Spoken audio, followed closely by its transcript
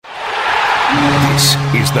This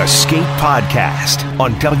is the Skate Podcast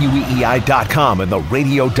on WEEI.com and the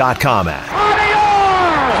radio.com app.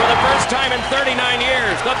 For the first time in 39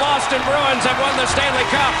 years, the Boston Bruins have won the Stanley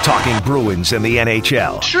Cup. Talking Bruins and the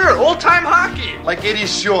NHL. Sure, old-time hockey. Like Eddie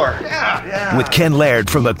Shore. Yeah. With Ken Laird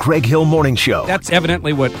from the Greg Hill Morning Show. That's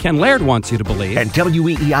evidently what Ken Laird wants you to believe. And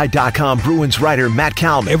WEEI.com Bruins writer Matt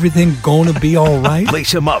Kalman. Everything gonna be all right?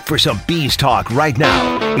 Lace him up for some Bees talk right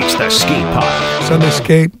now. It's the Skate Pod. Sunday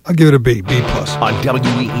Skate, I'll give it a B+. On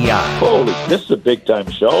WEEI. Holy, this is a big-time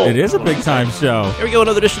show. It is a big-time show. Here we go,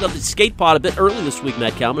 another edition of the Skate Pod. A bit early this week,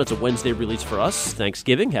 Matt Kalman. It's a Wednesday release for us.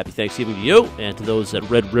 Thanksgiving. Happy Thanksgiving to you and to those at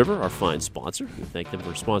Red River, our fine sponsor. We thank them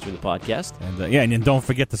for sponsoring the podcast. And and don't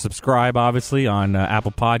forget to subscribe, obviously, on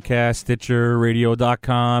Apple Podcasts, Stitcher,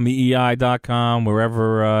 Radio.com, EEI.com,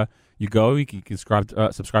 wherever you go. You can subscribe to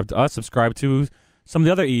us, subscribe to some of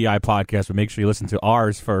the other EEI podcasts, but make sure you listen to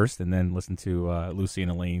ours first and then listen to Lucy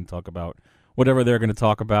and Elaine talk about whatever they're going to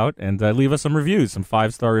talk about, and leave us some reviews, some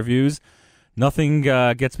 5-star reviews. Nothing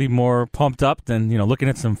gets me more pumped up than looking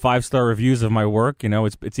at some 5-star reviews of my work.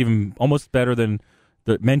 It's even almost better than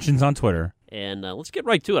the mentions on Twitter. And let's get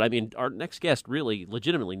right to it. I mean, our next guest really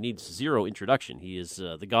legitimately needs zero introduction. He is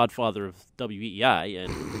the godfather of WEEI,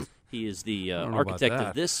 and he is the architect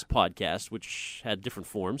of this podcast, which had different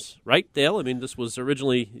forms. Right, Dale? I mean, this was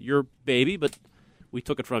originally your baby, but we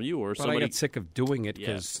took it from you or somebody. I got sick of doing it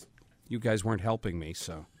because you guys weren't helping me,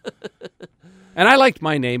 so. And I liked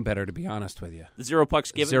my name better, to be honest with you. The Zero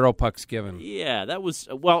Pucks Given? Zero Pucks Given. Yeah, that was,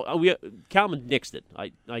 Kalman nixed it.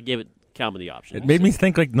 I gave it Kalman the option. It made me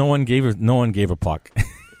think like no one gave a puck.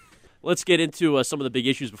 Let's get into some of the big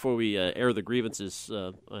issues before we air the grievances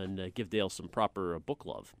and give Dale some proper book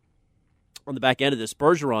love. On the back end of this,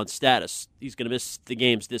 Bergeron's status, he's going to miss the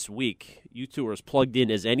games this week. You two are as plugged in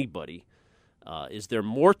as anybody. Is there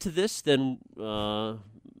more to this than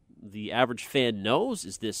the average fan knows?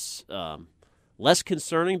 Is this less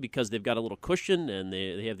concerning because they've got a little cushion and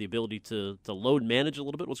they have the ability to load manage a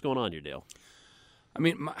little bit? What's going on here, Dale? I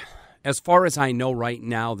mean, as far as I know right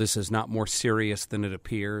now, this is not more serious than it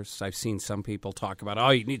appears. I've seen some people talk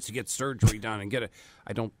about, he needs to get surgery done and get it.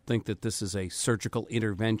 I don't think that this is a surgical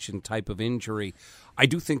intervention type of injury. I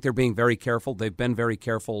do think they're being very careful. They've been very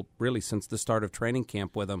careful really since the start of training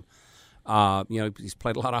camp with him. He's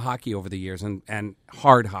played a lot of hockey over the years, and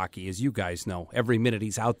hard hockey, as you guys know. Every minute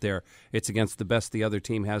he's out there, it's against the best the other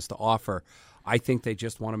team has to offer. I think they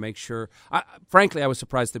just want to make sure. Frankly, I was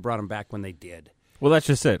surprised they brought him back when they did. Well, that's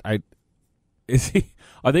just it.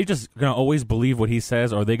 Are they just going to always believe what he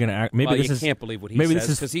says, or are they going to act? Maybe you can't believe what he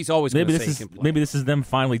says because he's always going to say he can play. Maybe this is them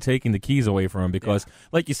finally taking the keys away from him because,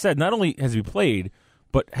 like you said, not only has he played,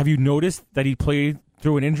 but have you noticed that he played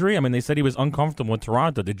through an injury? I mean, they said he was uncomfortable in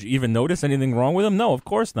Toronto. Did you even notice anything wrong with him? No, of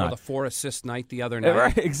course not. Well, the 4-assist night the other night.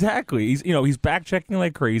 Right, exactly. He's back checking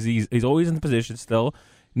like crazy. He's always in the position still.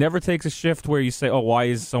 Never takes a shift where you say, "Oh, why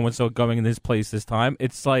is so-and-so going in this place this time?"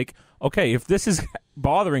 It's like, okay, if this is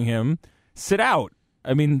bothering him, sit out.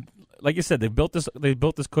 I mean, like you said, they built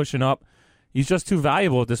this cushion up. He's just too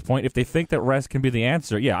valuable at this point. If they think that rest can be the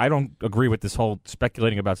answer, I don't agree with this whole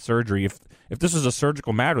speculating about surgery. If this was a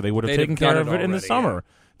surgical matter, they would have taken care of it in the summer.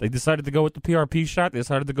 Yeah. They decided to go with the PRP shot. They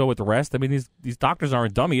decided to go with the rest. I mean, these doctors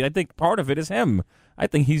aren't dummies. I think part of it is him. I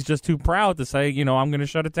think he's just too proud to say, I'm going to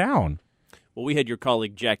shut it down. Well, we had your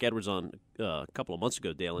colleague Jack Edwards on a couple of months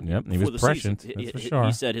ago, Dale. And he was prescient.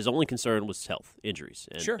 He said his only concern was health, injuries,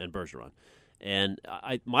 and Bergeron. And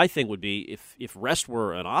my thing would be if rest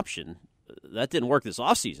were an option, that didn't work this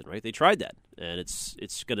offseason, right? They tried that, and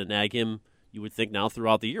it's going to nag him. You would think now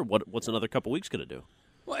throughout the year. What's another couple weeks going to do?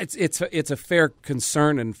 Well, it's a fair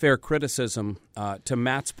concern and fair criticism. To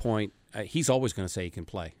Matt's point, he's always going to say he can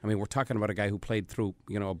play. I mean, we're talking about a guy who played through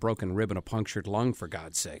a broken rib and a punctured lung, for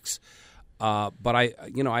God's sakes. But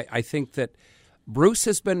I think that Bruce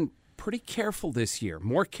has been pretty careful this year,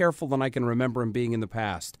 more careful than I can remember him being in the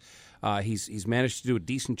past. He's managed to do a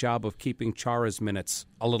decent job of keeping Chara's minutes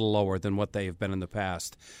a little lower than what they have been in the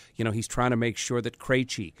past. He's trying to make sure that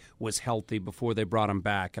Krejci was healthy before they brought him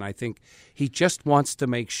back, and I think he just wants to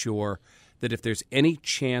make sure that if there's any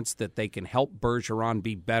chance that they can help Bergeron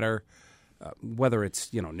be better, whether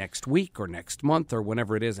it's next week or next month or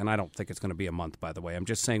whenever it is, and I don't think it's going to be a month, by the way. I'm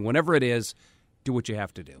just saying whenever it is, do what you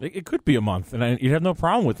have to do. It could be a month, and you'd have no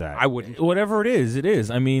problem with that. I wouldn't. Whatever it is, it is.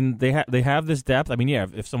 I mean, they have this depth. I mean,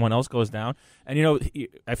 if someone else goes down, and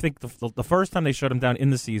I think the first time they shut him down in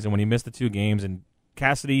the season when he missed the 2 games, and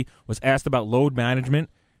Cassidy was asked about load management,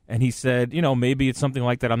 and he said, maybe it's something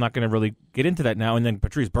like that. I'm not going to really get into that now. And then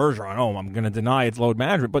Patrice Bergeron, I'm going to deny it's load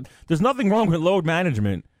management, but there's nothing wrong with load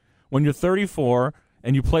management when you're 34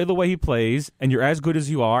 and you play the way he plays, and you're as good as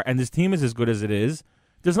you are, and this team is as good as it is,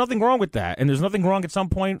 there's nothing wrong with that. And there's nothing wrong at some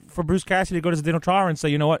point for Bruce Cassidy to go to Zdeno Chara and say,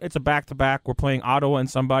 you know what, it's a back-to-back. We're playing Ottawa and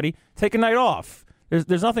somebody. Take a night off.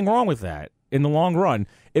 There's nothing wrong with that in the long run.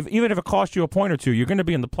 Even if it costs you a point or two, you're going to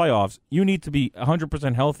be in the playoffs. You need to be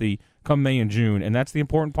 100% healthy come May and June, and that's the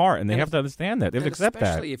important part. And they have to understand that. They have to accept that.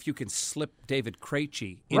 Especially if you can slip David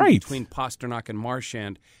Krejci in Right. between Pasternak and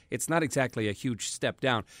Marchand, it's not exactly a huge step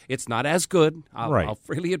down. It's not as good. I'll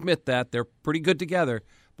freely admit that. They're pretty good together,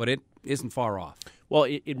 but it isn't far off. Well,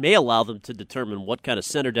 it may allow them to determine what kind of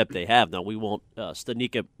center depth they have. Now, we won't.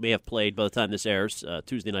 Studnicka may have played by the time this airs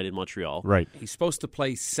Tuesday night in Montreal. Right. He's supposed to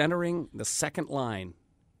play centering the second line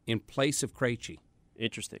in place of Krejci.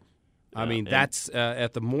 Interesting. I mean, that's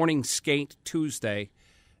at the morning skate Tuesday.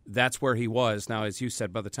 That's where he was. Now, as you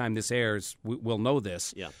said, by the time this airs, we'll know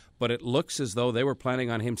this. Yeah. But it looks as though they were planning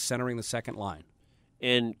on him centering the second line.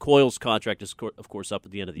 And Coyle's contract is, of course, up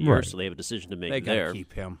at the end of the year, Right. so they have a decision to make They got there. to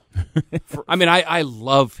keep him. I mean, I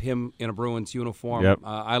love him in a Bruins uniform. Yep.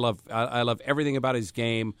 I love everything about his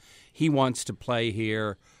game. He wants to play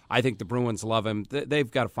here. I think the Bruins love him. They've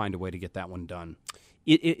got to find a way to get that one done.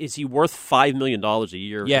 Is he worth $5 million a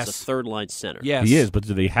year Yes. as a third-line center? Yes, He is, but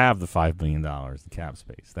do they have the $5 million in cap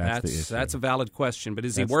space? That's the issue. That's a valid question. But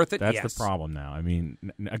is he worth it? That's Yes. the problem now. I mean,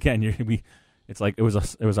 again, it's like it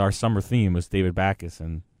was our summer theme was David Backes,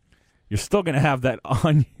 and you're still going to have that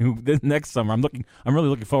on you this next summer. I'm really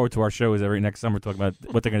looking forward to our shows every next summer talking about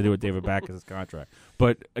what they're going to do with David Backes' contract.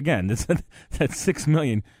 But again, that $6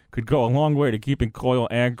 million could go a long way to keeping Coyle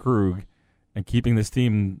and Krug and keeping this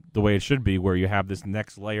team the way it should be, where you have this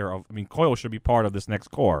next layer of. I mean, Coyle should be part of this next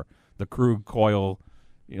core, the Krug, Coyle,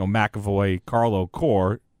 McAvoy, Carlo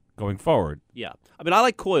core going forward. Yeah. I mean, I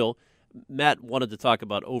like Coyle. Matt wanted to talk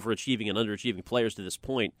about overachieving and underachieving players to this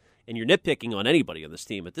point, and you're nitpicking on anybody on this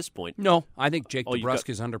team at this point. No, I think Jake you've DeBrusk got-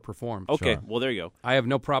 has underperformed. Okay, Sure. well, there you go. I have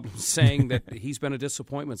no problem saying that he's been a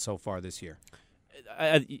disappointment so far this year.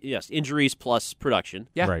 Yes, injuries plus production.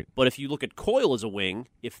 Yeah. Right. But if you look at Coyle as a wing,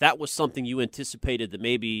 if that was something you anticipated that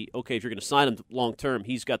maybe, okay, if you're going to sign him long term,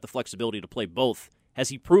 he's got the flexibility to play both. Has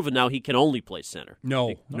he proven now he can only play center?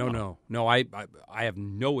 No. I have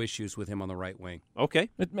no issues with him on the right wing. Okay.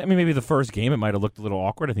 I mean, maybe the first game it might have looked a little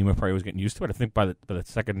awkward. I think he probably was getting used to it. I think by the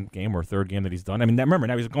second game or third game that he's done. I mean, remember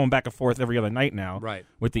now he's going back and forth every other night now, Right.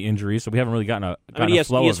 with the injuries. So we haven't really gotten a He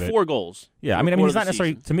flow has of it. 4 goals. Yeah, I mean, he's not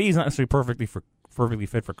necessarily to me. He's not necessarily perfectly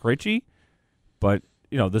fit for Krejci, but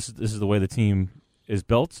this is the way the team is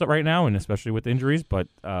built right now, and especially with injuries. But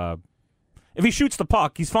if he shoots the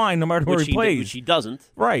puck, he's fine no matter where he plays. Which he doesn't.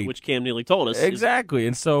 Right. Which Cam Neely told us. Exactly.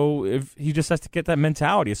 And so if he just has to get that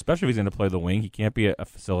mentality, especially if he's going to play the wing, he can't be a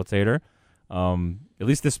facilitator. At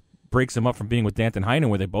least this breaks him up from being with Danton Heinen,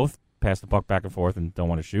 where they both pass the puck back and forth and don't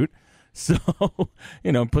want to shoot. So,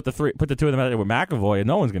 put the two of them out there with McAvoy, and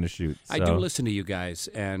no one's going to shoot. I do listen to you guys,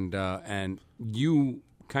 and you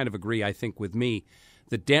kind of agree, I think, with me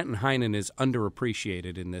that Danton Heinen is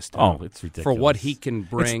underappreciated in this town. Oh, it's ridiculous. For what he can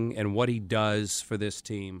bring and what he does for this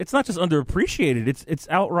team. It's not just underappreciated; it's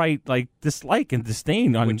outright like dislike and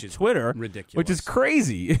disdain on Which is Twitter, ridiculous. which is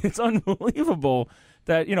crazy. It's unbelievable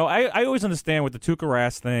that I always understand with the Tuukka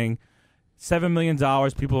Rask thing. $7 million.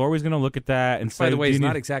 People are always going to look at that and say, by the way, "Do he's you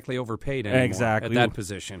not need-" exactly overpaid anymore Exactly. at that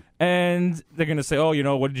position. And they're going to say, "Oh,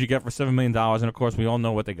 what did you get for $7 million?" And of course, we all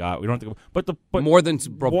know what they got. We don't have to go, but More than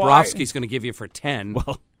why- Bobrovsky's going to give you for 10.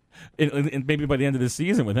 Well, and maybe by the end of the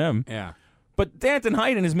season with him. Yeah. But Danton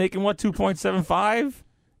Heinen is making what, 2.75?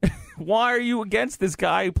 Why are you against this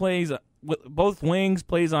guy who plays with both wings,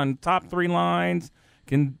 plays on top 3 lines,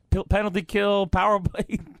 can penalty kill, power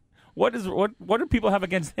play? What do people have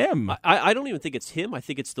against him? I don't even think it's him. I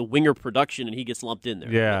think it's the winger production, and he gets lumped in there.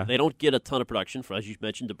 Yeah. They don't get a ton of production. For, as you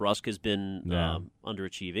mentioned, DeBrusk has been Yeah.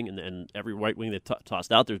 underachieving, and every right wing they've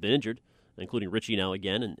tossed out there has been injured, including Richie now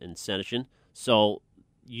again and Senyshyn. So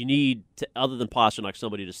you need, other than Pasternak,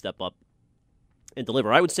 somebody to step up and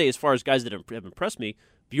deliver. I would say as far as guys that have impressed me,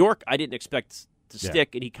 Bjork I didn't expect to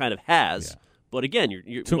stick, and he kind of has. Yeah. But again,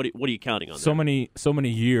 what are you counting on? So many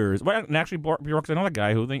years. Well, and actually, Bjork's another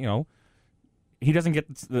guy who he doesn't get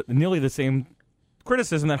nearly the same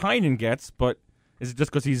criticism that Heinen gets. But is it just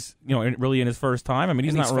because he's really in his first time? I mean,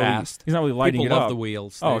 he's not really fast. He's not really lighting People it love up. the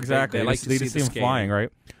wheels. Oh, exactly. They like to see him flying, right?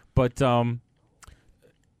 But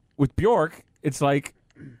with Bjork, it's like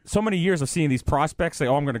so many years of seeing these prospects say,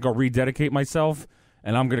 "Oh, I'm going to go rededicate myself,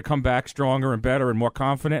 and I'm going to come back stronger and better and more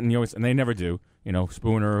confident," and they never do.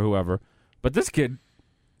 Spooner or whoever. But this kid,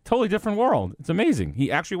 totally different world. It's amazing.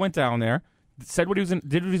 He actually went down there, said what he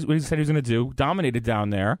did what he said he was going to do, dominated down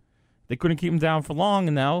there. They couldn't keep him down for long,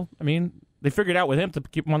 and now, they figured out with him to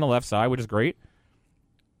keep him on the left side, which is great.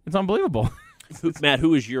 It's unbelievable. Matt,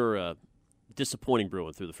 who is your disappointing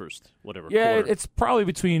Bruin through the first quarter? It's probably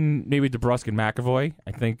between maybe DeBrusk and McAvoy.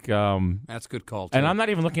 I think that's a good call, too. And I'm not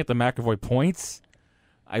even looking at the McAvoy points.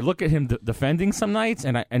 I look at him defending some nights,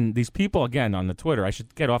 and these people, again, on the Twitter, I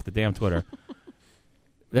should get off the damn Twitter,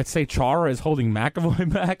 that say Chara is holding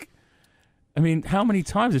McAvoy back. I mean, how many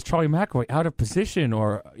times is Charlie McAvoy out of position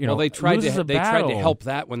or, they tried loses to a battle? help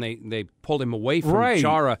that when they pulled him away from Right.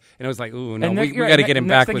 Chara, and it was like, ooh, no, And we got to get him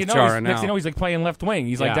back with Chara now. Next thing you know, he's like playing left wing.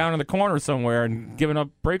 He's like down in the corner somewhere and giving up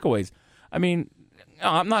breakaways. I mean,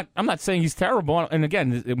 no, I'm not saying he's terrible. And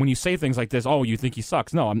again, when you say things like this, oh, you think he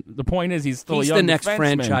sucks. No, the point is he's still a young the next defenseman.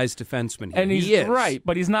 franchise defenseman. And he is. right,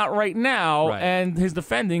 but he's not right now, Right. and his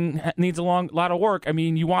defending needs a lot of work. I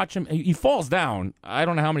mean, you watch him; he falls down. I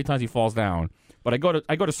don't know how many times he falls down, but I go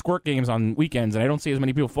to squirt games on weekends, and I don't see as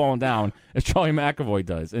many people falling down as Charlie McAvoy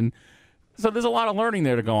does. And so there's a lot of learning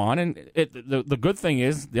there to go on. And the good thing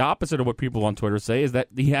is, the opposite of what people on Twitter say is that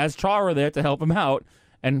he has Chara there to help him out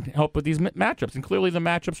and help with these matchups. And clearly, the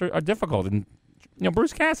matchups are difficult. And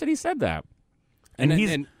Bruce Cassidy said that.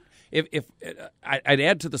 And if I'd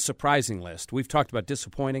add to the surprising list, we've talked about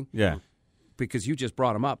disappointing. Yeah. Because you just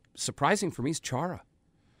brought him up. Surprising for me is Chara.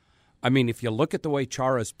 I mean, if you look at the way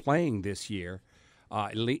Chara is playing this year,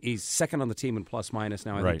 he's second on the team in plus minus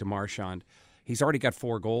now. I think to Marchand. He's already got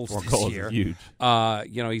 4 goals this year. Is huge.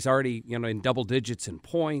 He's already in double digits in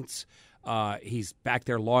points. He's back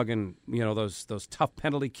there logging those tough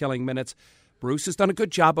penalty killing minutes. Bruce has done a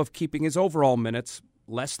good job of keeping his overall minutes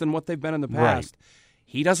less than what they've been in the past. Right.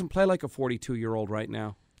 He doesn't play like a 42-year-old right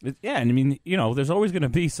now. Yeah, and I mean, there's always going to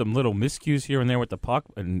be some little miscues here and there with the puck,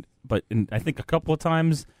 but I think a couple of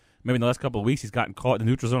times, maybe in the last couple of weeks, he's gotten caught in the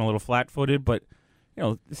neutral zone a little flat-footed, but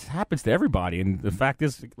this happens to everybody. And the fact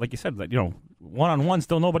is, like you said, that one-on-one,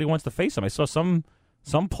 still nobody wants to face him. I saw some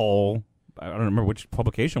poll, I don't remember which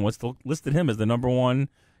publication was, still listed him as the number one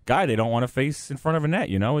guy they don't want to face in front of a net.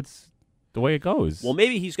 It's the way it goes. Well,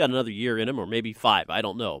 maybe he's got another year in him, or maybe 5. I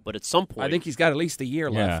don't know. But at some point, I think he's got at least a year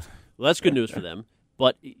left. Well, that's good news for them.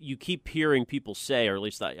 But you keep hearing people say, or at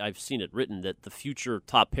least I've seen it written, that the future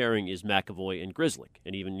top pairing is McAvoy and Grzelcyk.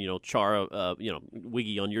 And even, Chara,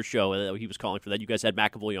 Wiggy on your show, he was calling for that. You guys had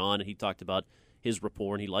McAvoy on, and he talked about his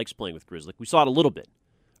rapport, and he likes playing with Grzelcyk. We saw it a little bit,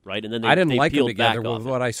 right? And then I didn't like it peeled together back with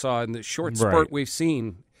what I saw in the short spurt we've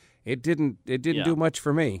seen. It didn't do much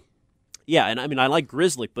for me. Yeah, and I mean, I like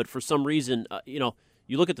Grzelcyk, but for some reason,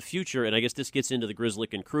 you look at the future, and I guess this gets into the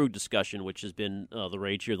Grzelcyk and Krug discussion, which has been the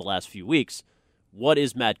rage here the last few weeks. What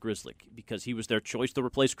is Matt Grzelcyk? Because he was their choice to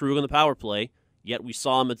replace Krug on the power play, yet we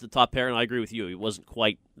saw him at the top pair, and I agree with you, he wasn't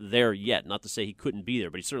quite there yet. Not to say he couldn't be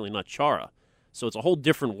there, but he's certainly not Chara. So it's a whole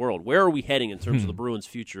different world. Where are we heading in terms of the Bruins'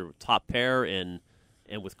 future top pair and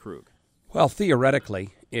with Krug? Well, theoretically,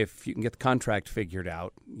 if you can get the contract figured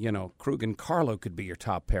out, Krug and Carlo could be your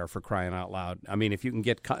top pair, for crying out loud. I mean, if you can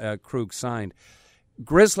get Krug signed.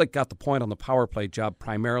 Grzelcyk got the point on the power play job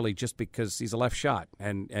primarily just because he's a left shot,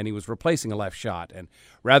 and he was replacing a left shot. And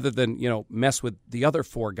rather than, mess with the other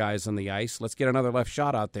 4 guys on the ice, let's get another left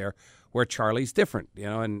shot out there where Charlie's different,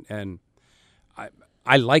 and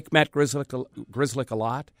I like Matt Grzelcyk a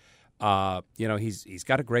lot. He's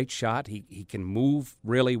got a great shot. He can move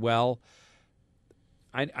really well.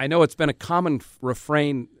 I know it's been a common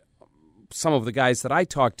refrain, some of the guys that I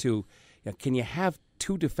talk to, can you have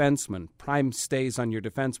 2 defensemen, prime stays on your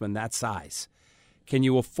defenseman that size? Can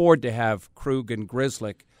you afford to have Krug and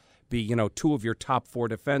Grzelcyk be, 2 of your top 4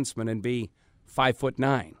 defensemen and be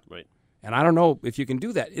 5'9"? Right. And I don't know if you can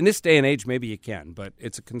do that. In this day and age, maybe you can, but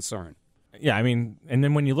it's a concern. Yeah, I mean, and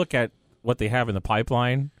then when you look at what they have in the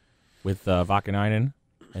pipeline with Vakanainen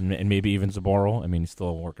and maybe even Zaboral, I mean, he's still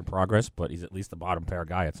a work in progress, but he's at least a bottom pair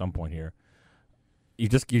guy at some point here.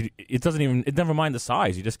 It never mind the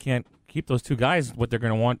size. You just can't keep those 2 guys what they're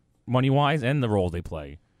going to want money-wise and the role they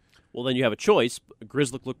play. Well, then you have a choice.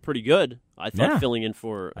 Grzelcyk looked pretty good, I thought, filling in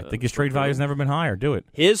for... I think his trade value has never been higher. Do it.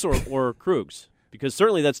 His or Krug's? Because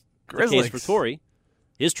certainly that's the case for Torrey.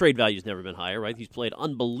 His trade value's never been higher, right? He's played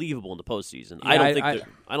unbelievable in the postseason. Yeah, I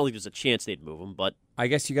don't think there's a chance they'd move him, but... I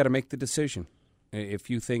guess you got to make the decision if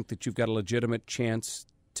you think that you've got a legitimate chance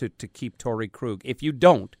to keep Torrey Krug. If you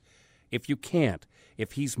don't, if you can't,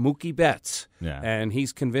 if he's Mookie Betts and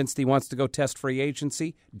he's convinced he wants to go test free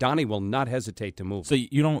agency, Donnie will not hesitate to move. So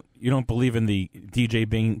you don't believe in the DJ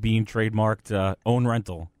being trademarked own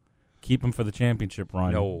rental? Keep him for the championship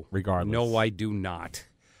run. No, regardless. No, I do not.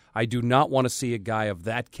 I do not want to see a guy of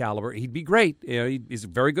that caliber. He'd be great. He's a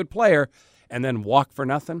very good player, and then walk for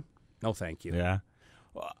nothing. No, thank you. Yeah,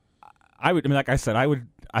 like I said, I would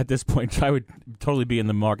at this point I would totally be in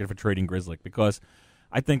the market for trading Grzelcyk because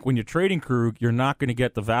I think when you're trading Krug, you're not going to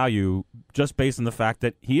get the value just based on the fact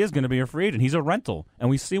that he is going to be a free agent. He's a rental, and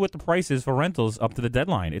we see what the price is for rentals up to the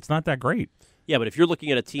deadline. It's not that great. Yeah, but if you're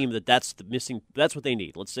looking at a team that's what they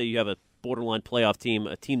need. Let's say you have a borderline playoff team,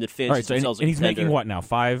 a team that fancies themselves a and he's contender. making what now?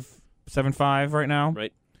 5.75 right now,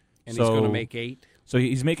 right? And he's going to make 8. So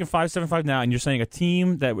he's making 5.75 now, and you're saying a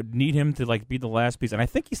team that would need him to be the last piece. And I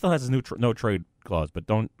think he still has his new no trade clause, but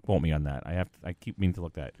don't quote me on that. I keep meaning to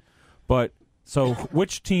look at it. But so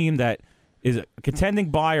which team that is a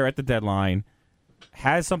contending buyer at the deadline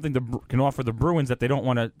has something can offer the Bruins that they don't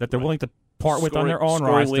want to, that they're willing to part with on their own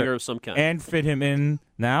roster winger of some kind, and fit him in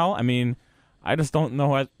now? I mean, I just don't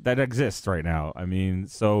know that exists right now. I mean,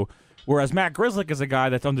 so whereas Matt Grzelcyk is a guy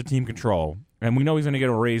that's under team control, and we know he's going to get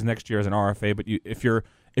a raise next year as an RFA. But if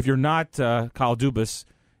you're not Kyle Dubas,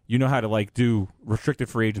 you know how to do restricted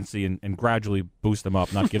free agency and gradually boost them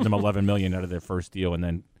up, not give them $11 million out of their first deal, and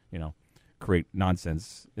then create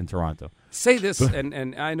nonsense in Toronto. Say this,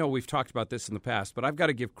 and I know we've talked about this in the past, but I've got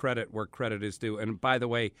to give credit where credit is due. And by the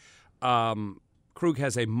way, Krug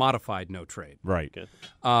has a modified no trade. Right.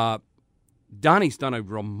 Okay. Donnie's done a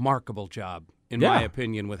remarkable job, in my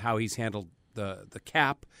opinion, with how he's handled the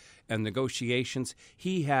cap and negotiations.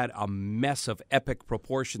 He had a mess of epic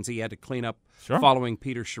proportions he had to clean up following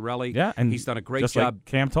Peter Chiarelli. Yeah, and he's done a great just job. Like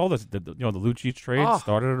Cam told us, the Lucic trade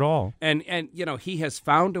started it all. And he has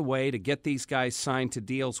found a way to get these guys signed to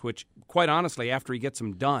deals, which, quite honestly, after he gets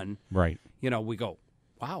them done, right? We go,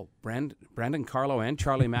 wow, Brandon Carlo and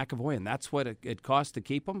Charlie McAvoy, and that's what it cost to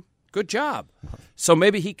keep them? Good job. So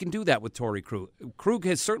maybe he can do that with Torrey Krug. Krug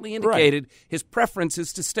has certainly indicated his preference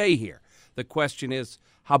is to stay here. The question is,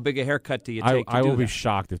 how big a haircut do you take I will be that?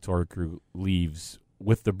 shocked if Torrey Krug leaves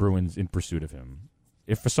with the Bruins in pursuit of him.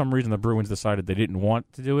 If for some reason the Bruins decided they didn't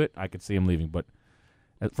want to do it, I could see him leaving. But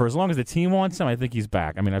for as long as the team wants him, I think he's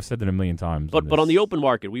back. I mean, I've said that a million times. But on the open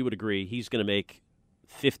market, we would agree he's going to make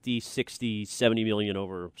 50, 60, 70 million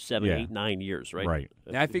over 7, 8, 9 years, right? Right.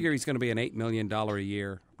 I figure he's going to be an $8 million a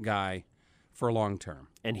year guy for long term.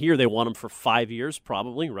 And here they want him for 5 years,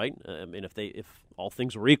 probably, right? I mean, if all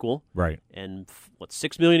things were equal, right? And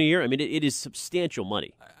 $6 million a year? I mean, it is substantial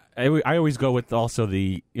money. I always go with also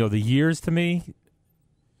the years to me.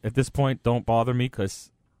 At this point, don't bother me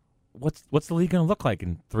because what's the league going to look like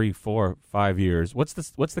in 3, 4, 5 years? What's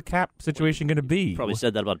the cap situation going to be? You probably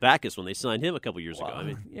said that about Backes when they signed him a couple years ago. I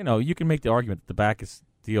mean, you can make the argument that the Backes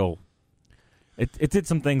deal. It did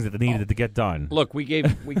some things that they needed to get done. Look, we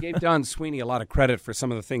gave Don Sweeney a lot of credit for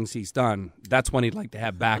some of the things he's done. That's one he'd like to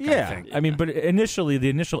have back, yeah. I think. I mean, but initially, the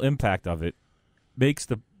initial impact of it makes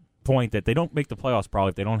the point that they don't make the playoffs probably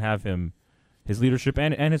if they don't have him, his leadership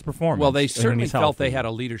and his performance. Well, they certainly felt healthy. they had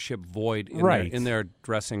a leadership void in their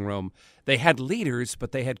dressing room. They had leaders,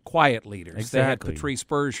 but they had quiet leaders. Exactly. They had Patrice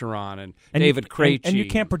Bergeron and David Krejci. And you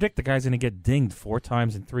can't predict the guy's going to get dinged 4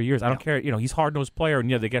 times in 3 years. I don't care. He's a hard-nosed player, and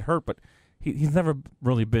they get hurt, but he's never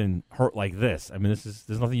really been hurt like this. I mean,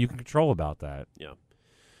 there's nothing you can control about that. Yeah.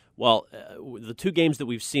 Well, the 2 games that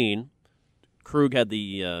we've seen, Krug had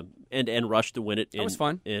the end-to-end rush to win it. That was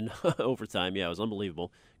fun. In overtime. Yeah, it was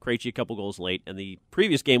unbelievable. Krejci a couple goals late. And the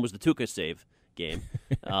previous game was the Tuukka save game,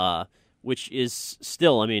 which is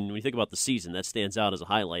still, I mean, when you think about the season, that stands out as a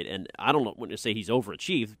highlight. And I don't want to say he's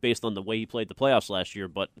overachieved based on the way he played the playoffs last year,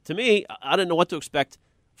 but to me, I didn't know what to expect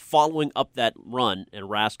following up that run, and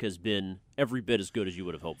Rask has been every bit as good as you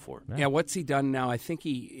would have hoped for. Yeah, what's he done now? I think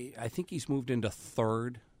he's moved into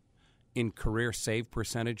 3rd in career save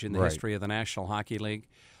percentage in the history of the National Hockey League.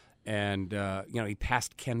 And, he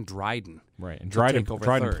passed Ken Dryden. Right, and Dryden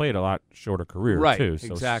played a lot shorter career, too. So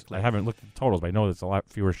exactly. I haven't looked at the totals, but I know it's a lot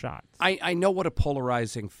fewer shots. I know what a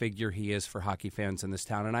polarizing figure he is for hockey fans in this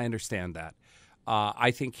town, and I understand that.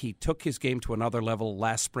 I think he took his game to another level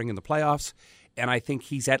last spring in the playoffs, and I think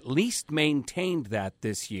he's at least maintained that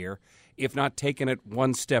this year, if not taken it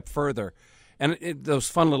one step further. And those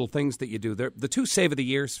fun little things that you do. The 2 save of the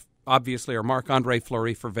years, obviously, are Marc-Andre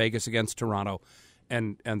Fleury for Vegas against Toronto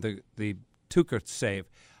and the Tuukka save.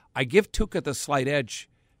 I give Tuukka the slight edge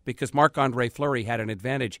because Marc-Andre Fleury had an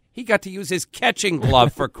advantage. He got to use his catching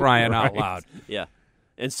glove for crying out loud. Yeah,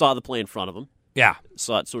 and saw the play in front of him. Yeah.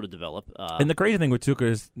 Saw it sort of develop. And the crazy thing with Tuukka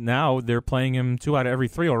is now they're playing him 2 out of every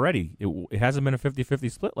 3 already. It hasn't been a 50-50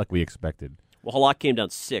 split like we expected. Well, Halak came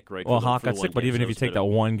down sick, right? Well, Halak got sick, but even if you take that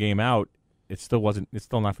one game out, it's still not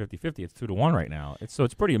 50-50. It's 2-1 right now. So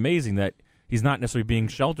it's pretty amazing that he's not necessarily being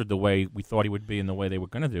sheltered the way we thought he would be and the way they were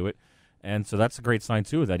going to do it. And so that's a great sign,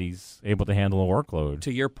 too, that he's able to handle a workload.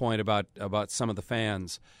 To your point about some of the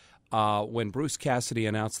fans, when Bruce Cassidy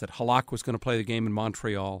announced that Halak was going to play the game in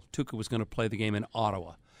Montreal, Tuukka was going to play the game in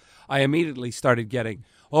Ottawa, I immediately started getting,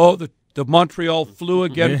 the the Montreal flu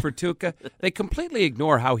again for Tuukka. They completely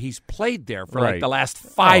ignore how he's played there for like the last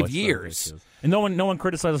 5 years. And no one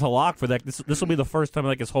criticizes Halak for that. This will be the first time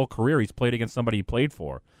like his whole career he's played against somebody he played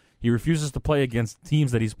for. He refuses to play against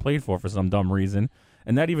teams that he's played for some dumb reason,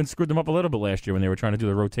 and that even screwed them up a little bit last year when they were trying to do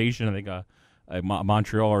the rotation. And they got a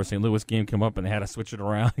Montreal or St. Louis game come up and they had to switch it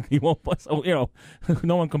around. He won't play. So,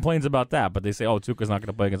 no one complains about that, but they say, "Oh, Tuukka's not going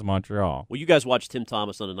to play against Montreal." Well, you guys watch Tim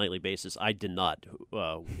Thomas on a nightly basis. I did not.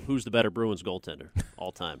 Who's the better Bruins goaltender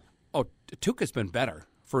all time? Oh, Tuukka's been better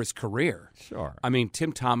for his career. Sure. I mean,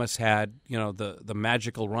 Tim Thomas had, the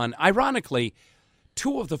magical run. Ironically,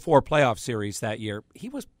 2 of the 4 playoff series that year, he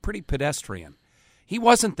was pretty pedestrian. He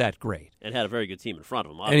wasn't that great. And had a very good team in front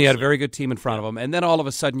of him, obviously. And he had a very good team in front of him. And then all of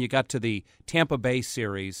a sudden you got to the Tampa Bay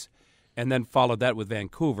series and then followed that with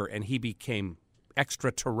Vancouver, and he became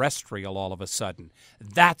extraterrestrial all of a sudden.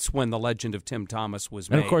 That's when the legend of Tim Thomas was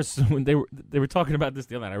made. And, of course, when they were talking about this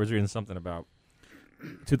the other night, I was reading something about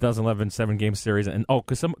 2011 7-game series, and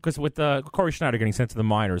because with Corey Schneider getting sent to the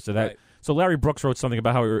minors, so Larry Brooks wrote something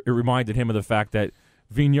about how it reminded him of the fact that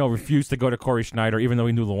Vigneault refused to go to Corey Schneider, even though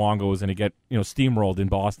he knew Luongo was going to get steamrolled in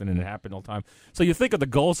Boston, and it happened all the time. So you think of the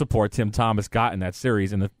goal support Tim Thomas got in that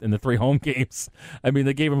series in the 3 home games. I mean,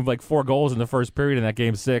 they gave him like 4 goals in the first period in that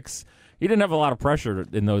game 6. He didn't have a lot of pressure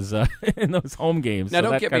in those home games. Now, so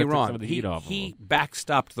don't get me wrong. He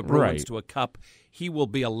backstopped the Bruins to a cup. He will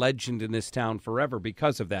be a legend in this town forever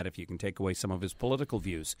because of that, if you can take away some of his political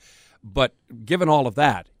views. But given all of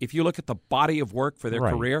that, if you look at the body of work for their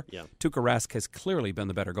career, Tuukka Rask has clearly been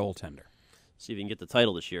the better goaltender. See if you can get the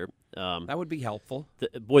title this year. That would be helpful.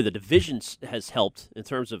 The division has helped in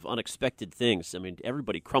terms of unexpected things. I mean,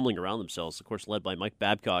 everybody crumbling around themselves, of course, led by Mike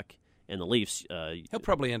Babcock and the Leafs. He'll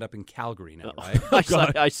probably end up in Calgary now,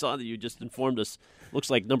 right? I saw that you just informed us. Looks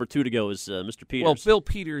like number 2 to go is Mr. Peters. Well, Bill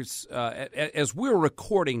Peters, as we're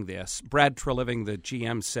recording this, Brad Treliving, the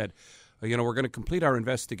GM, said, we're going to complete our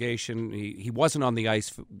investigation. He wasn't on the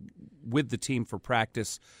ice with the team for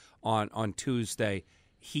practice on Tuesday.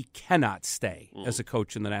 He cannot stay as a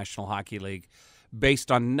coach in the National Hockey League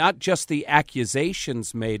based on not just the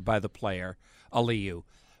accusations made by the player, Aliu,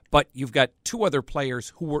 but you've got 2 other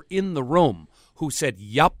players who were in the room who said,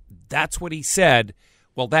 yup, that's what he said.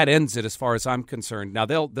 Well, that ends it as far as I'm concerned. Now,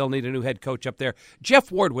 they'll need a new head coach up there.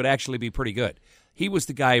 Jeff Ward would actually be pretty good. He was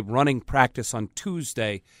the guy running practice on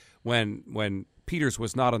Tuesday when Peters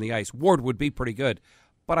was not on the ice. Ward would be pretty good,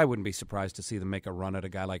 but I wouldn't be surprised to see them make a run at a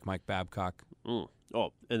guy like Mike Babcock.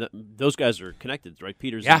 Oh, and those guys are connected, right?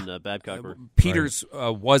 Peters and Babcock were. Peters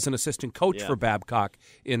was an assistant coach for Babcock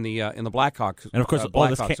in the Blackhawks. And of course,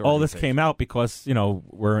 all this came out because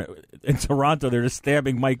we're in Toronto. They're just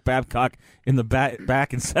stabbing Mike Babcock in the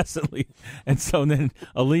back incessantly, and so then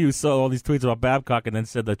Aliu saw all these tweets about Babcock, and then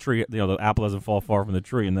said the tree, the apple doesn't fall far from the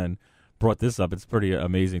tree, and then brought this up. It's pretty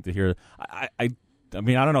amazing to hear. I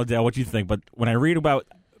mean, I don't know, Dale, what you think, but when I read about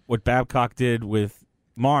what Babcock did with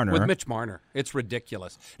Mitch Marner, it's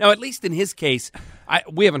ridiculous. Now, at least in his case,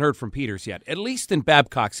 we haven't heard from Peters yet. At least in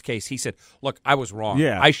Babcock's case, he said, look, I was wrong.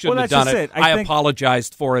 Yeah. I shouldn't have done it. I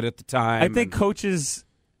apologized for it at the time. I think coaches,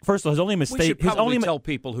 first of all, his only mistake. We should probably tell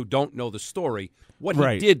people who don't know the story what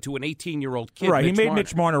he did to an 18-year-old kid. Right, he made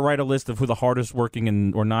Mitch Marner write a list of who the hardest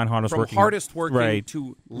working or non-hardest working. From hardest working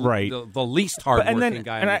to the least hard-working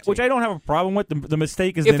guy on the team. Which I don't have a problem with. The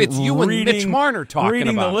mistake is if it's you and Mitch Marner talking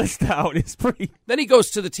reading about the list out is pretty. Then he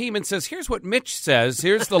goes to the team and says, here's what Mitch says.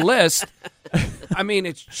 Here's the list. I mean,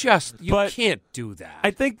 it's just, you can't do that.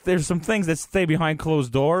 I think there's some things that stay behind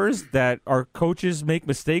closed doors that our coaches make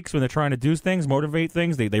mistakes when they're trying to do things, motivate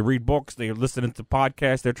things. They read books. They listen to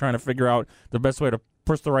podcasts. They're trying to figure out the best way to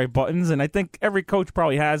push the right buttons. And I think every coach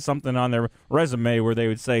probably has something on their resume where they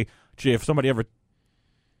would say, gee, if somebody ever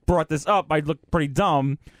brought this up, I'd look pretty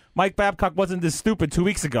dumb. Mike Babcock wasn't this stupid 2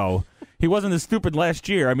 weeks ago. He wasn't this stupid last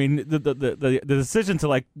year. I mean, the decision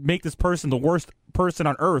to make this person the worst person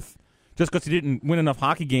on earth just because he didn't win enough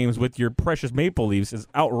hockey games with your precious Maple Leafs is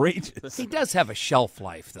outrageous. He does have a shelf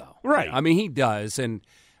life, though. Right. I mean, he does. And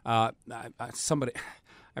somebody,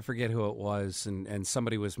 I forget who it was, and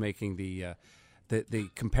somebody was making the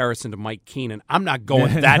comparison to Mike Keenan. I'm not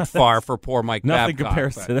going that far for poor Mike Nothing Babcock.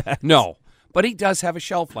 Nothing compares to that. No. But he does have a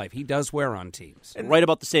shelf life. He does wear on teams. And right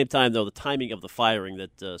about the same time, though, the timing of the firing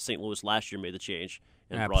that St. Louis last year made the change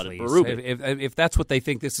and brought in Berube. If that's what they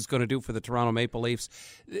think this is going to do for the Toronto Maple Leafs,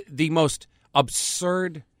 the most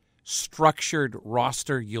absurd, structured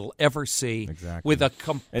roster you'll ever see, with a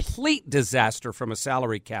complete disaster from a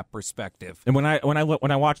salary cap perspective. And when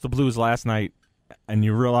I watched the Blues last night, and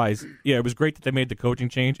you realize, it was great that they made the coaching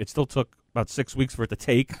change. It still took about 6 weeks for it to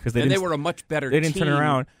take because they were a much better team. They didn't turn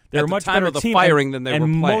around. They were a much better better of the team, firing than they were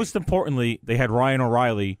playing. And most importantly, they had Ryan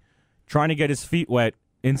O'Reilly trying to get his feet wet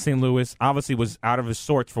in St. Louis. Obviously, was out of his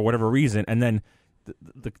sorts for whatever reason, and then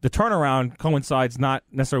the turnaround coincides not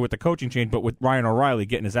necessarily with the coaching change, but with Ryan O'Reilly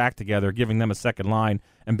getting his act together, giving them a second line,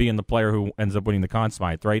 and being the player who ends up winning the Conn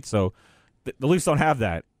Smythe. Right, so the Leafs don't have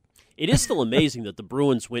that. It is still amazing that the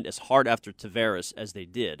Bruins went as hard after Tavares as they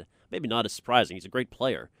did. Maybe not as surprising. He's a great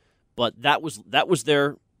player. But that was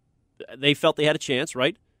their – they felt they had a chance,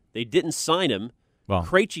 right? They didn't sign him. Well,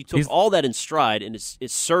 Krejci took all that in stride and is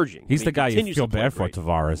surging. He's the guy you feel bad for,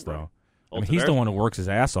 Tavares, though. Right. He's the one who works his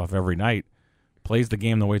ass off every night, plays the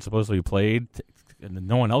game the way it's supposed to be played, and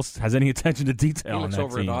no one else has any attention to detail on that team. He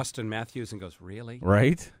looks over at Austin Matthews and goes, really?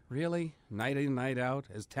 Right? Really? Night in, night out?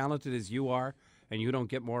 As talented as you are, and you don't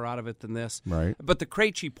get more out of it than this? Right. But the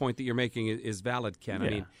Krejci point that you're making is valid, Ken. Yeah. I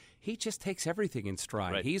mean, he just takes everything in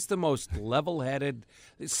stride. Right. He's the most level-headed.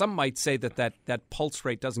 Some might say that pulse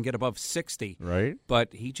rate doesn't get above 60. Right.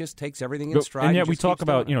 But he just takes everything in stride. And yet we talk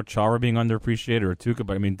about, Chara being underappreciated or Tuukka,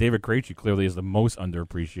 but I mean, David Krejci clearly is the most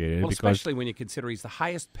underappreciated. Well, because, especially when you consider he's the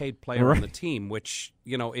highest-paid player on the team, which,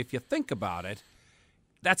 if you think about it,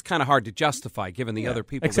 that's kind of hard to justify given the other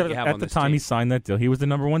people Except that you have at on the this time team. he signed that deal, he was the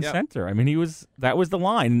number one center. I mean, that was the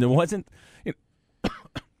line. There wasn't.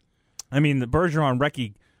 I mean, the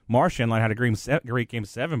Bergeron-Recchi Marchand line had a great game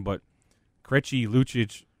 7, but Krejci,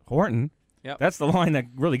 Lucic, Horton, that's the line that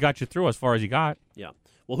really got you through as far as you got. Yeah.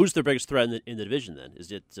 Well, who's their biggest threat in the division then?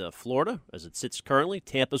 Is it Florida as it sits currently?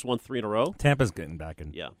 Tampa's won 3 in a row. Tampa's getting back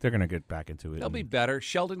in. Yeah. They're going to get back into it. They'll be better.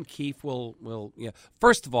 Sheldon Keefe will.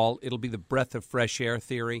 First of all, it'll be the breath of fresh air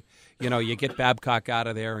theory. You get Babcock out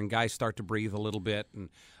of there, and guys start to breathe a little bit, and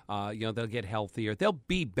they'll get healthier. They'll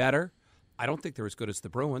be better. I don't think they're as good as the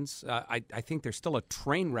Bruins. I think they're still a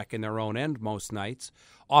train wreck in their own end most nights.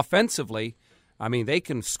 Offensively, I mean, they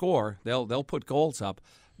can score. They'll put goals up.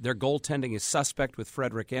 Their goaltending is suspect with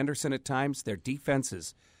Frederik Andersen at times. Their defense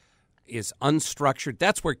is unstructured.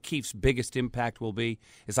 That's where Keefe's biggest impact will be,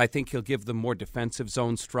 is I think he'll give them more defensive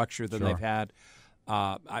zone structure than they've had.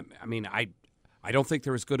 I don't think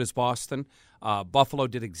they're as good as Boston. Buffalo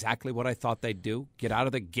did exactly what I thought they'd do: get out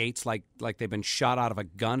of the gates like they've been shot out of a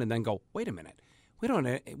gun, and then go, wait a minute, we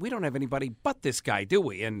don't have anybody but this guy, do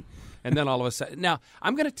we? And then all of a sudden, now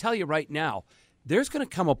I'm going to tell you right now, there's going to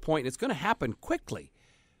come a point, and it's going to happen quickly,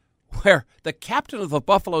 where the captain of the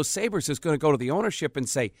Buffalo Sabres is going to go to the ownership and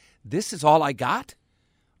say, "This is all I got?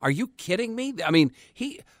 Are you kidding me?" I mean,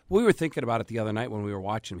 we were thinking about it the other night when we were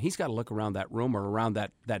watching him. He's got to look around that room or around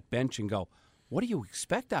that bench and go, what do you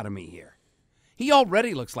expect out of me here? He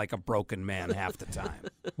already looks like a broken man half the time.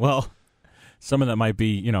 Well, some of that might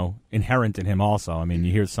be, inherent in him also. I mean,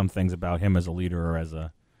 you hear some things about him as a leader or as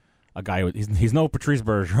a guy. He's no Patrice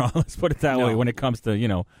Bergeron, let's put it that way, when it comes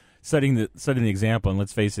to, setting the example. And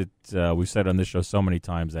let's face it, we've said on this show so many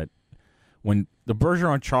times that when the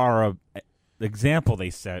Bergeron-Chara example they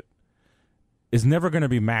set is never going to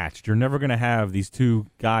be matched. You're never going to have these two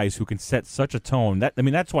guys who can set such a tone.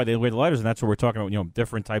 That's why they weigh the letters, and that's what we're talking about,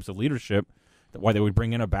 different types of leadership, why they would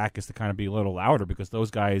bring in a back is to kind of be a little louder, because those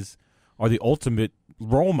guys are the ultimate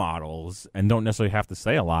role models and don't necessarily have to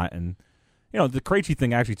say a lot. And, the Krejci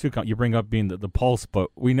thing actually, too, you bring up being the pulse, but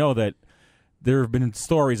we know that there have been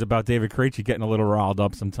stories about David Krejci getting a little riled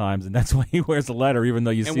up sometimes, and that's why he wears a letter, even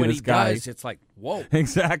though you see this guy. And when he does, it's like, whoa.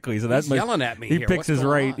 Exactly. So he's yelling at me here. He picks his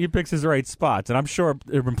right spots. And I'm sure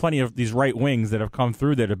there have been plenty of these right wings that have come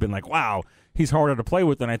through that have been like, wow, he's harder to play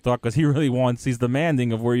with than I thought, because he's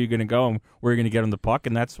demanding of where you're going to go and where you're going to get him the puck,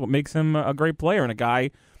 and that's what makes him a great player and a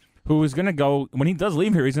guy who is going to go, when he does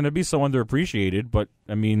leave here, he's going to be so underappreciated. But,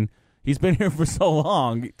 I mean, he's been here for so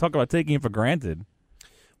long. Talk about taking him for granted.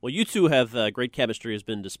 Well, you two have great chemistry has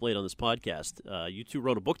been displayed on this podcast. You two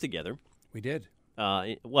wrote a book together. We did.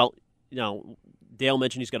 Dale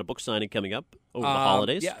mentioned he's got a book signing coming up over the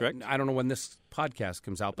holidays, correct? I don't know when this podcast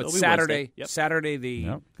comes out, but It'll be Saturday, Wednesday. Saturday the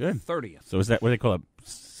 30th. So is that what they call it,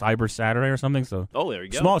 Cyber Saturday or something? So there you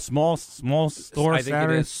go. Small store I think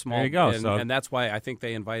Saturday. it is small. There you go. And that's why I think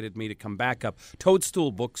they invited me to come back up.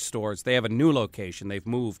 Toadstool Bookstores, they have a new location. They've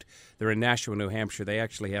moved. They're in Nashua, New Hampshire. They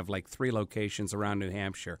actually have like 3 locations around New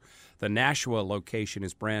Hampshire. The Nashua location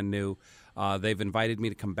is brand new. They've invited me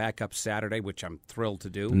to come back up Saturday, which I'm thrilled to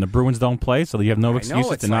do. And the Bruins don't play, so you have no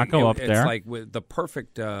excuses to not go up there. It's like with the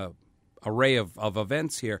perfect array of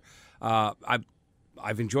events here.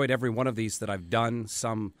 I've enjoyed every one of these that I've done.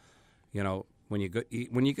 Some, when you get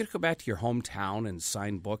to go back to your hometown and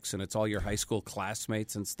sign books, and it's all your high school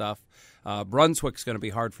classmates and stuff. Brunswick's going to be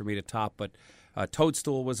hard for me to top, but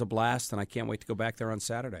Toadstool was a blast, and I can't wait to go back there on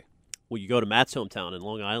Saturday. Well, you go to Matt's hometown in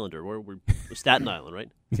Long Island, or we're Staten Island, right?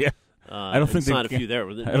 Yeah. I don't think signed a few there.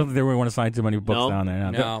 I don't think they really want to sign too many books down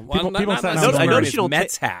there. No. People sign I down noticed there. you don't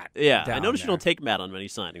Mets hat. Yeah, down I noticed there. you don't take Matt on many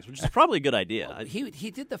signings, which is probably a good idea. Well,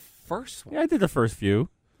 he did the first one. Yeah, I did the first few.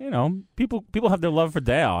 People have their love for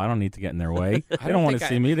Dale. I don't need to get in their way. They don't want to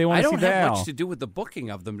see me. They want to see Dale. I don't have much to do with the booking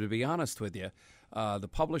of them, to be honest with you. The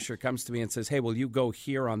publisher comes to me and says, "Hey, will you go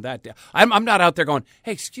here on that day?" I'm not out there going,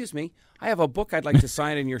 "Hey, excuse me, I have a book I'd like to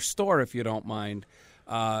sign in your store if you don't mind."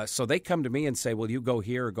 So they come to me and say, "Will you go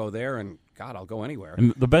here or go there?" And God, I'll go anywhere.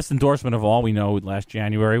 And the best endorsement of all, we know last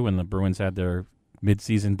January when the Bruins had their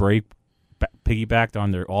midseason break, piggybacked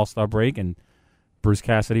on their All-Star break, and Bruce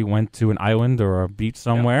Cassidy went to an island or a beach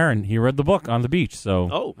somewhere, and he read the book on the beach.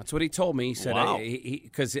 So that's what he told me. He said, wow.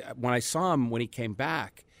 Because when I saw him when he came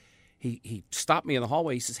back, he stopped me in the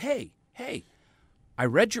hallway. He says, hey, I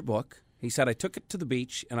read your book. He said, I took it to the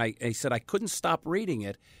beach, and he said I couldn't stop reading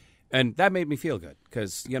it. And that made me feel good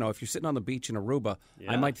because, if you're sitting on the beach in Aruba,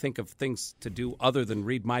 I might think of things to do other than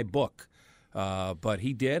read my book. But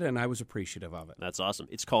he did, and I was appreciative of it. That's awesome.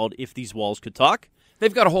 It's called If These Walls Could Talk.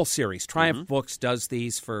 They've got a whole series. Triumph Books does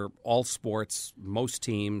these for all sports, most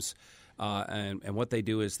teams. And what they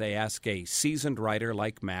do is they ask a seasoned writer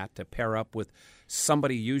like Matt to pair up with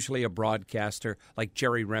somebody, usually a broadcaster, like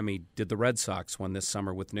Jerry Remy did the Red Sox one this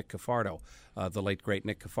summer with Nick Cafardo, the late, great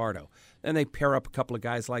Nick Cafardo. Then they pair up a couple of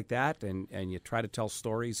guys like that, and you try to tell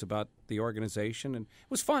stories about the organization. And it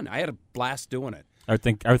was fun. I had a blast doing it. I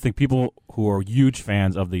think people who are huge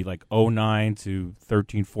fans of the 09 to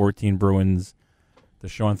 13, 14 Bruins, the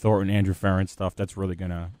Sean Thornton, Andrew Ferentz stuff, that's really going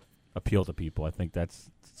to appeal to people. I think that's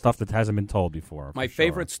stuff that hasn't been told before. My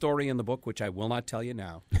favorite story in the book, which I will not tell you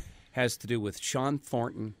now, has to do with Sean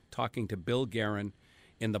Thornton talking to Bill Guerin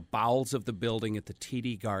in the bowels of the building at the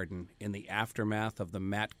TD Garden in the aftermath of the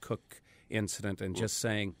Matt Cook incident and just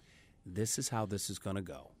saying, this is how this is going to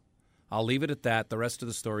go. I'll leave it at that. The rest of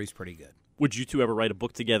the story is pretty good. Would you two ever write a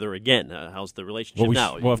book together again? How's the relationship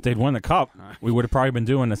now? Well, if they'd won the Cup, we would have probably been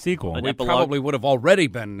doing a sequel. An We epilogue? probably would have already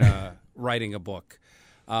been writing a book.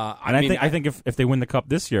 I think if they win the Cup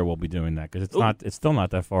this year, we'll be doing that because it's still not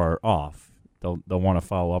that far off. They'll want to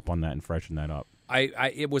follow up on that and freshen that up.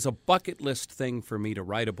 It was a bucket list thing for me to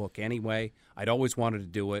write a book anyway. I'd always wanted to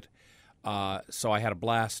do it. So I had a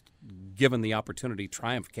blast given the opportunity.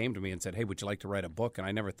 Triumph came to me and said, hey, would you like to write a book? And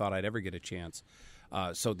I never thought I'd ever get a chance.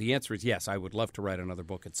 So the answer is yes, I would love to write another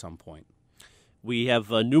book at some point. We have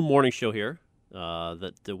a new morning show here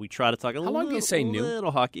that we try to talk a little. How long do you say new?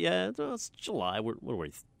 Little hockey. Yeah, it's July. What are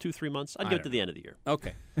we, 2-3 months? I'd give it to the end of the year.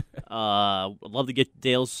 Okay. I'd love to get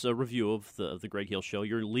Dale's review of the Greg Hill Show,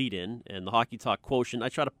 your lead-in, and the Hockey Talk quotient. I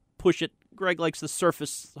try to push it. Greg likes the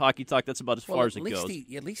surface hockey talk. That's about as far as it goes.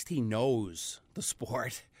 At least he knows the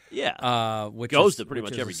sport. Yeah. Which goes is, to pretty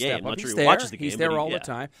which much is every a step game. I'm up. not sure He's he watches the game. He's there but all the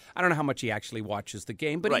time. I don't know how much he actually watches the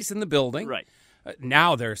game, but Right. he's in the building. Right.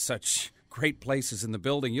 Now there's such great places in the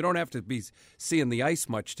building. You don't have to be seeing the ice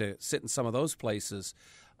much to sit in some of those places.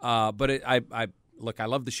 But look, I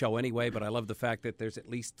love the show anyway, but I love the fact that there's at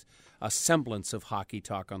least a semblance of hockey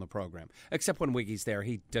talk on the program. Except when Wiggy's there,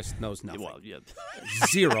 he just knows nothing. Well, yeah.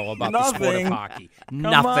 Zero about the sport of Nothing. hockey. Come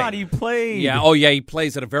Nothing. on, he played. Yeah, oh yeah, he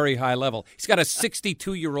plays at a very high level. He's got a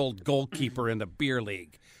 62-year-old goalkeeper in the beer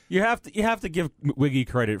league. You have to give Wiggy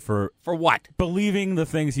credit for what? Believing the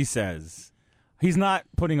things he says. He's not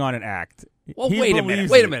putting on an act. Well, He wait a believes minute.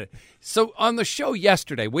 Wait a it. minute. So on the show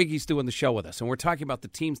yesterday, Wiggy's doing the show with us, and we're talking about the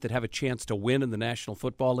teams that have a chance to win in the National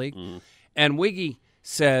Football League. And Wiggy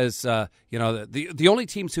says, the only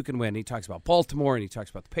teams who can win. He talks about Baltimore, and he talks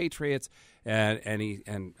about the Patriots,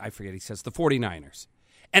 and I forget. He says the 49ers.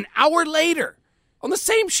 An hour later, on the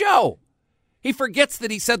same show, he forgets that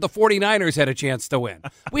he said the 49ers had a chance to win.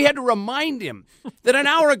 We had to remind him that an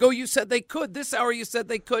hour ago you said they could. This hour you said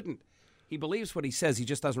they couldn't. He believes what he says. He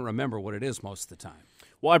just doesn't remember what it is most of the time.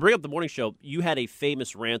 Well, I bring up the morning show. You had a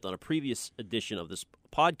famous rant on a previous edition of this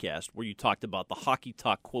podcast where you talked about the hockey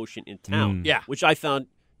talk quotient in town, Yeah. which I found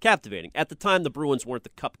captivating. At the time, the Bruins weren't the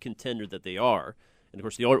cup contender that they are. And, of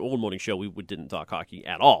course, the old morning show, we didn't talk hockey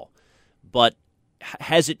at all. But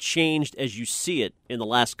has it changed as you see it in the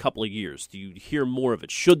last couple of years? Do you hear more of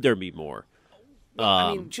it? Should there be more? Well,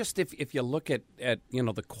 I mean, just if you look at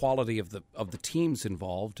the quality of the teams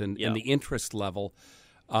involved and the interest level,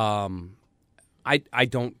 I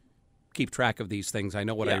don't keep track of these things. I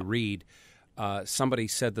know what I read, Somebody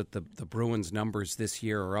said that the Bruins numbers this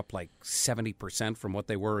year are up like 70% from what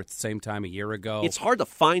they were at the same time a year ago. It's hard to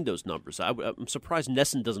find those numbers. I'm surprised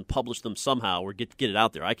Nesson doesn't publish them somehow or get it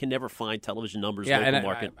out there. I can never find television numbers in the local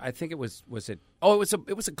market. I think it was it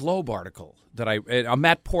was a Globe article a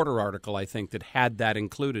Matt Porter article, I think, that had that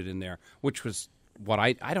included in there, which was what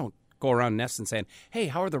I don't go around Nesson saying, hey,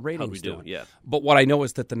 how are the ratings doing? Yeah. But what I know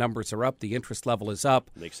is that the numbers are up, the interest level is up.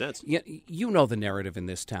 Makes sense. You know the narrative in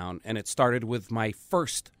this town, and it started with my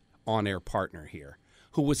first on-air partner here,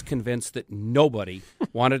 who was convinced that nobody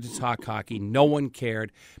wanted to talk hockey, no one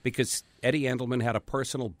cared, because Eddie Endelman had a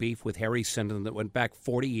personal beef with Harry Sinden that went back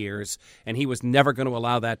 40 years, and he was never going to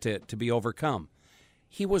allow that to be overcome.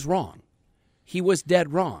 He was wrong. He was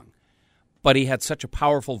dead wrong. But he had such a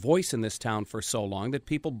powerful voice in this town for so long that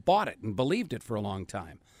people bought it and believed it for a long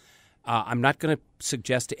time. I'm not going to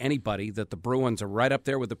suggest to anybody that the Bruins are right up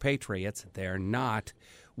there with the Patriots. They're not.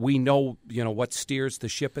 We know, what steers the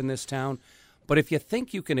ship in this town. But if you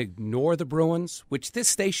think you can ignore the Bruins, which this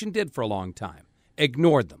station did for a long time,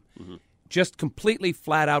 ignored them, just completely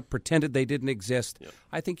flat out pretended they didn't exist,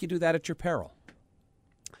 I think you do that at your peril.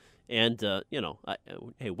 And,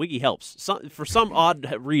 hey, Wiggy helps. For some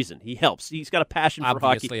odd reason, he helps. He's got a passion for hockey.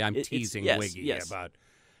 Obviously, I'm teasing Wiggy about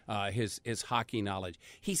his hockey knowledge.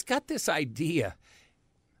 He's got this idea,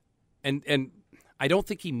 and I don't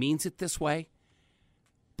think he means it this way,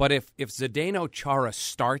 but if Zdeno Chara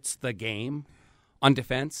starts the game on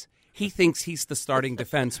defense, he thinks he's the starting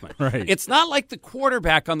defenseman. Right. It's not like the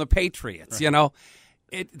quarterback on the Patriots,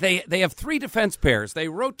 They have three defense pairs. They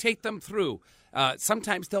rotate them through.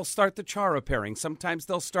 Sometimes they'll start the Chara pairing. Sometimes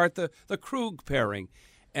they'll start the Krug pairing.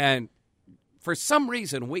 And for some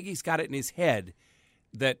reason, Wiggy's got it in his head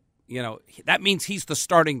that, that means he's the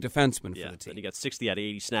starting defenseman for the team. And he got 60 out of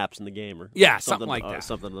 80 snaps in the game. Or something like that.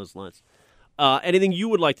 Something along those lines. Anything you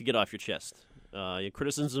would like to get off your chest? Your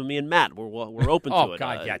criticisms of me and Matt, we're open to it. Oh,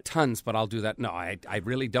 God, yeah, tons, but I'll do that. No, I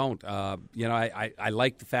really don't. I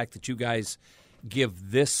like the fact that you guys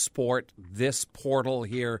give this sport, this portal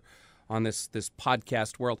here on this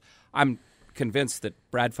podcast world. I'm convinced that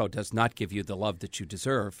Bradfo does not give you the love that you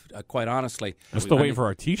deserve, quite honestly. I'm still waiting for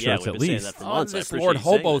our T-shirts we've at been saying least. that for months. This Lord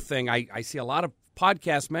Hobo thing, I see a lot of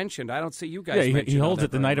podcasts mentioned. I don't see you guys mentioned. He holds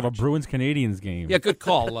it the night of a much. Bruins-Canadians game. Yeah, good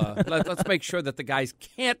call. Let's make sure that the guys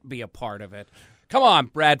can't be a part of it. Come on,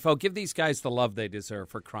 Bradfo, give these guys the love they deserve,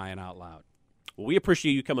 for crying out loud. Well, we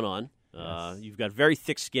appreciate you coming on. You've got very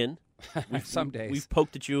thick skin. Some days. We've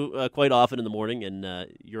poked at you quite often in the morning, and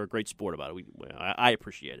you're a great sport about it. I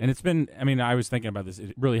appreciate it. And it's been, I was thinking about this.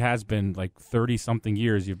 It really has been like 30-something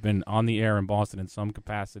years you've been on the air in Boston in some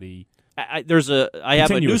capacity. I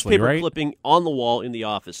have a newspaper right? clipping on the wall in the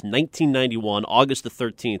office, 1991, August the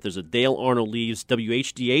 13th. There's a Dale Arnold leaves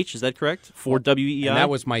WHDH, is that correct? For WEI? And that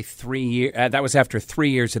was my 3 year. That was after 3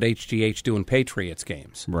 years at HGH doing Patriots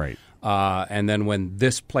games. Right. And then when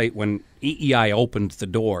EEI opened the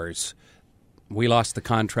doors, we lost the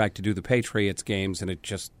contract to do the Patriots games, and it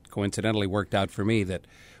just coincidentally worked out for me that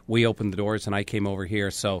we opened the doors and I came over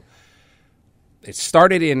here. So it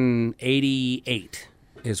started in 88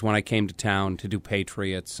 is when I came to town to do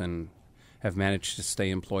Patriots, and have managed to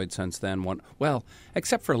stay employed since then. Well,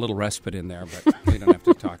 except for a little respite in there, but we don't have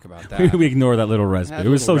to talk about that. We ignore that little respite. It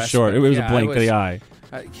was so short. It was a blink of the eye.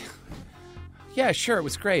 Yeah, sure, it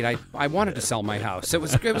was great. I wanted to sell my house. It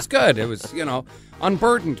was good. It was,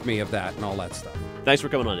 unburdened me of that and all that stuff. Thanks for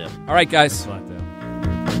coming on, Dale. All right, guys. Thanks a lot, Dale.